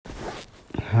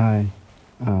Hi,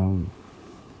 um,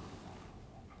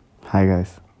 hi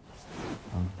guys.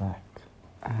 I'm back,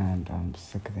 and I'm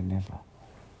sicker than ever.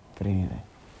 But anyway,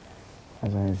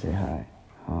 as I say hi,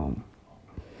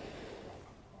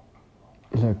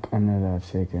 look, I know that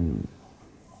I've taken,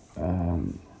 I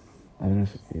don't know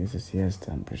if it's a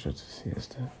siesta. I'm pretty sure it's a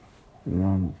siesta.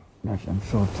 No, I'm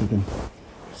sure I've taken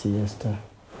siesta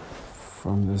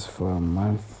from this for a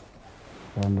month,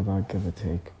 roundabout, give or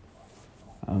take.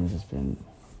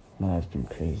 My life's been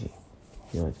crazy.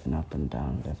 It's been up and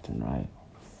down, left and right.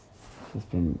 It's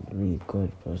been really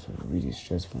good, but also really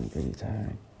stressful and really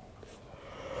tiring.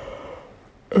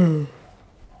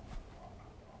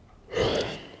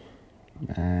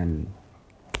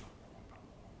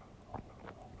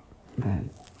 Man,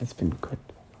 it's been good.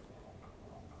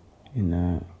 You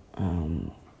know,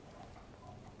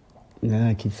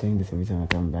 I keep saying this every time I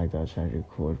come back that I'll try to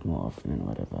record more often and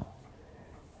whatever.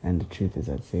 And the truth is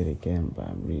I'd say it again, but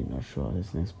I'm really not sure how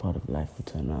this next part of life will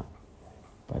turn out.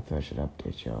 But I thought I should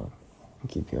update y'all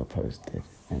and keep y'all posted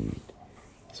and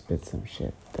spit some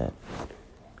shit that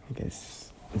I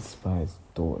guess inspires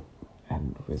thought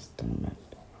and wisdom and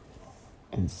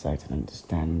insight and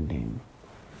understanding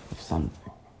of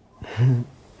something.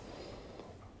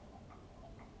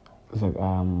 Look,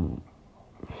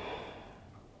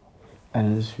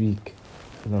 and this week,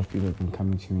 a lot of people have been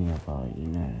coming to me about,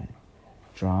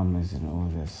 dramas and all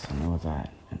this and all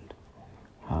that, and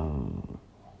how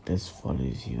this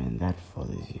follows you and that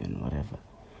follows you and whatever.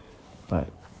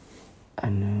 But I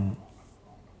know,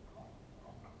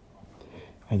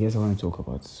 I guess I want to talk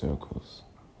about circles,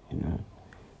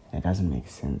 It doesn't make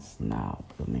sense now,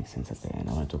 but it'll make sense at the end.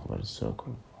 I want to talk about a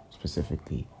circle,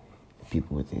 specifically the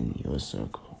people within your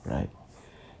circle, right?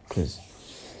 Because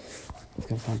it's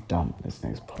gonna sound dumb, this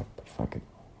next part, but fuck it.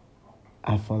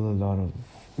 I follow a lot of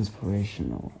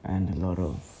inspirational and a lot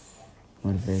of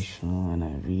motivational, and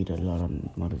I read a lot on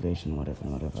motivation,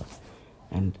 whatever.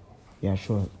 And yeah,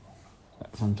 sure,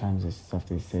 sometimes the stuff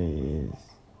they say is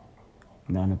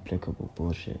non-applicable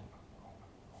bullshit.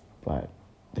 But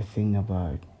the thing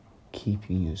about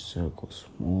keeping your circle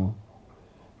small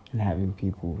and having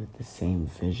people with the same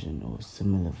vision or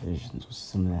similar visions or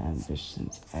similar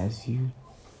ambitions as you,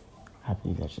 I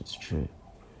believe that shit's true,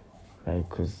 right?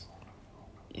 Because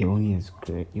you're only as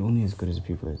good as the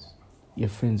people as your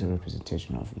friends are a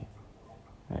representation of you,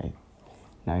 right?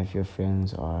 Now, if your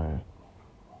friends are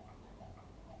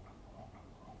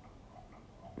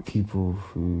people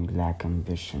who lack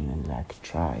ambition and lack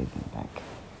drive and lack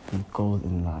a goal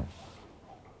in life,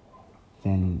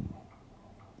 then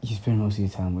you spend most of your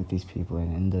time with these people,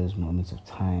 and in those moments of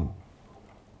time,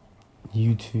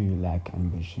 you too lack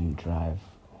ambition, drive,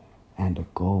 and a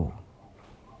goal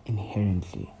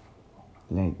inherently.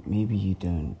 Like, maybe you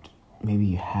don't, maybe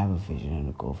you have a vision and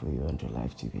a goal for you and your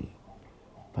life to be,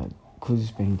 but because you're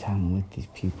spending time with these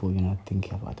people, you're not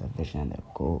thinking about that vision and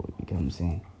that goal. You get what I'm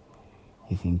saying?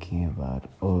 You're thinking about,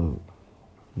 oh,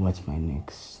 what's my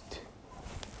next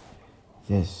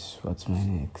this, what's my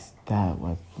next that,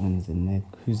 who's the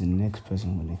next person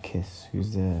I'm gonna kiss,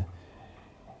 who's gonna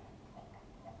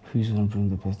bring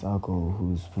the best alcohol,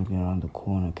 who's bringing around the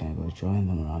corner, can I go join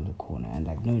them around the corner? And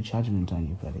like, no judgment on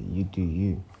you, brother, you do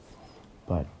you.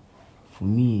 But for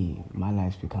me, my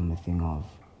life's become a thing of,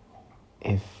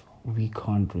 if we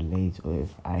can't relate, or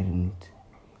if I don't,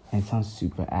 and it sounds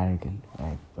super arrogant,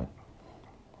 right? But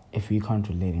if we can't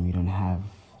relate and we don't have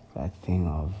that thing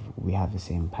of we have the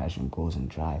same passion, goals, and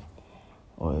drive,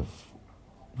 or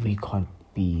if we can't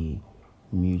be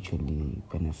mutually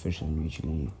beneficial,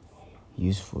 mutually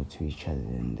useful to each other,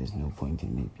 then there's no point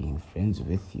in me being friends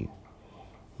with you.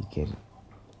 You get it?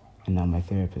 And now my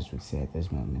therapist would say at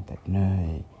this moment that,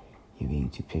 no, you're being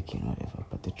too picky and whatever.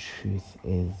 But the truth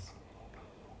is,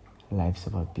 life's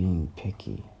about being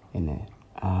picky, innit?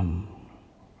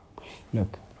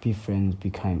 Look, be friends, be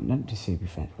kind. Not to say be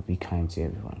friends, but be kind to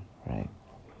everyone, right?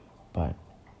 But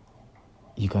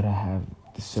you gotta have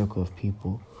the circle of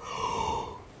people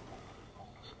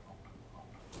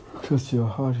close to your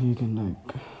heart who you can,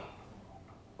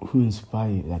 who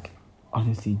inspire you. Like,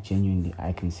 honestly, genuinely,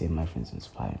 I can say my friends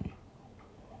inspire me.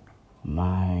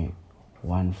 My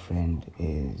one friend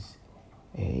is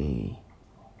a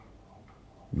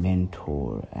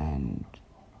mentor and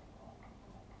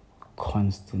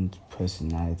constant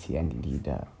personality and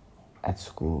leader at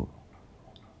school,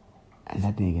 and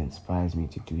that nigga inspires me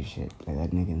to do shit. Like,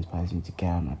 that nigga inspires me to get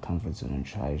out of my comfort zone and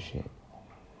try shit.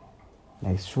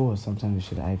 Like, sure, sometimes the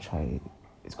shit I try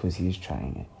is because he's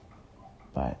trying it,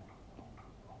 but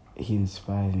he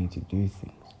inspires me to do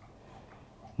things.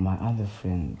 My other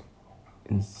friend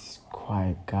is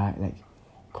quiet guy,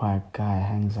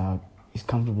 hangs out he's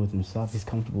comfortable with himself, he's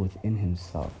comfortable within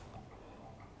himself,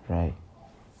 right?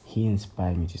 He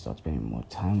inspired me to start spending more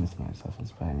time with myself,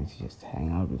 inspired me to just hang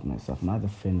out with myself. My other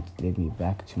friend led me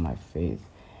back to my faith.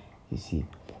 You see,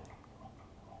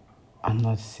 I'm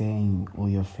not saying all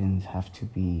your friends have to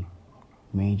be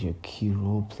major key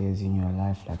role players in your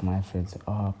life like my friends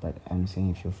are, but I'm saying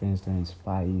if your friends don't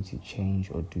inspire you to change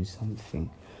or do something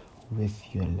with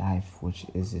your life which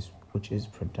is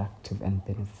productive and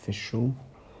beneficial,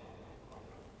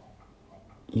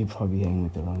 you probably hang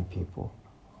with the wrong people.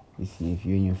 You see, if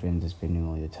you and your friends are spending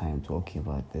all your time talking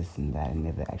about this and that and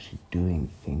never actually doing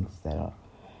things that are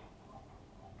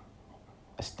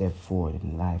a step forward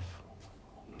in life,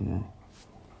 you know,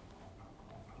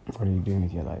 what are you doing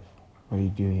with your life? What are you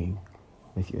doing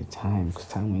with your time? Because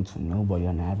time waits for nobody.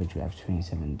 On average, we have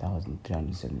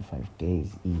 27,375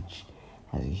 days each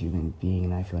as a human being.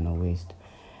 Now, if you want to waste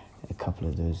a couple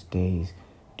of those days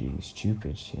doing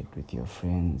stupid shit with your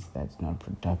friends that's not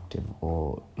productive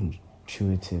or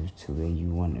intuitive to where you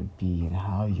want to be and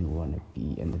how you want to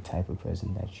be and the type of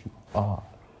person that you are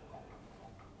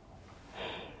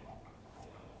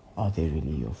they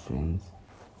really your friends?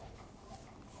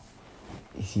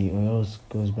 You see, it always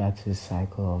goes back to the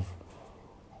cycle of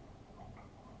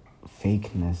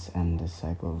fakeness and the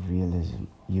cycle of realism.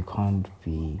 You can't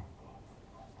be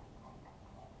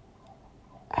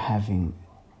having,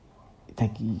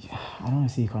 like, I don't want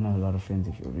to say you can't have a lot of friends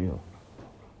if you're real.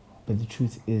 But the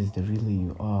truth is, the realer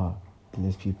you are, the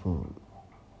less people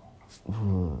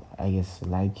who, I guess,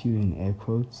 like you in air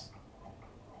quotes.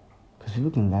 Because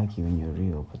people can like you when you're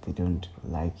real, but they don't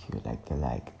like you like they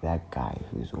like that guy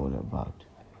who's all about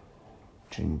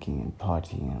drinking and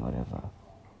partying and whatever.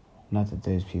 Not that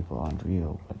those people aren't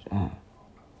real, but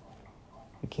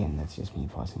again, that's just me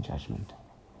passing judgment.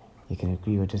 You can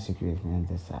agree or disagree with me on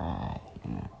this, you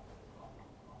know.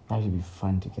 That would be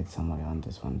fun to get somebody on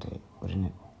this one day, wouldn't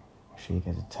it? I'm sure you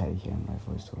guys are tired of hearing my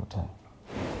voice all the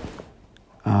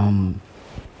time.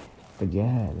 But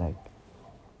yeah, like,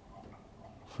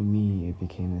 for me, it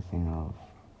became a thing of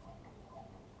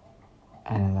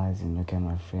analyzing, looking at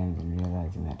my friends and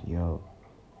realizing that,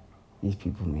 these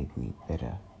people make me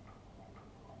better.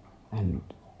 And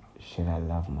should I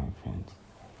love my friends?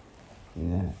 You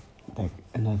know, like,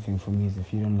 another thing for me is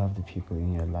if you don't love the people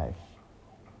in your life,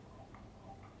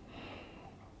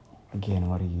 again,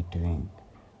 what are you doing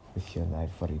with your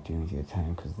life? What are you doing with your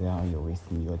time? Because you're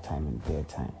wasting your time and their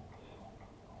time.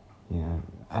 You know,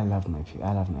 I love my people.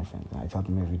 I love my friends. I talk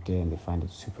to them every day and they find it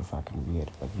super fucking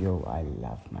weird. But I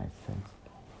love my friends.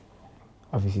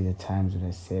 Obviously, the times when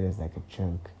I say it as like a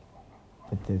joke.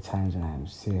 But the times when I'm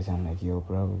serious, I'm like,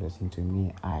 bro, listen to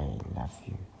me. I love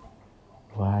you.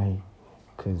 Why?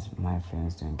 Because my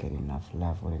friends don't get enough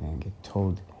love, or they don't get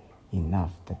told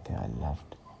enough that they are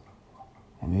loved.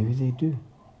 And maybe they do.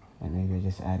 And maybe I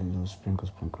just add a little sprinkle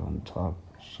on top.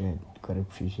 Shit, you gotta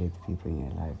appreciate the people in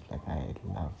your life like I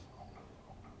love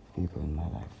people in my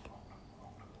life.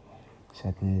 So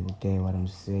at the end of the day, what I'm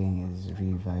saying is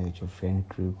reevaluate your friend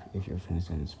group if your friends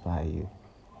don't inspire you.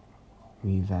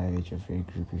 Reevaluate your friend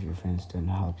group if your friends don't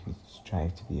help you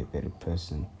strive to be a better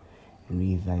person. And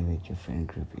reevaluate your friend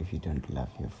group if you don't love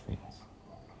your friends.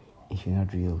 If you're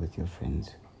not real with your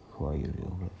friends, who are you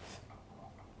real with?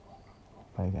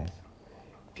 Bye guys.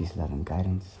 Peace, love and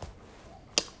guidance.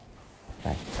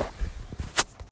 Bye.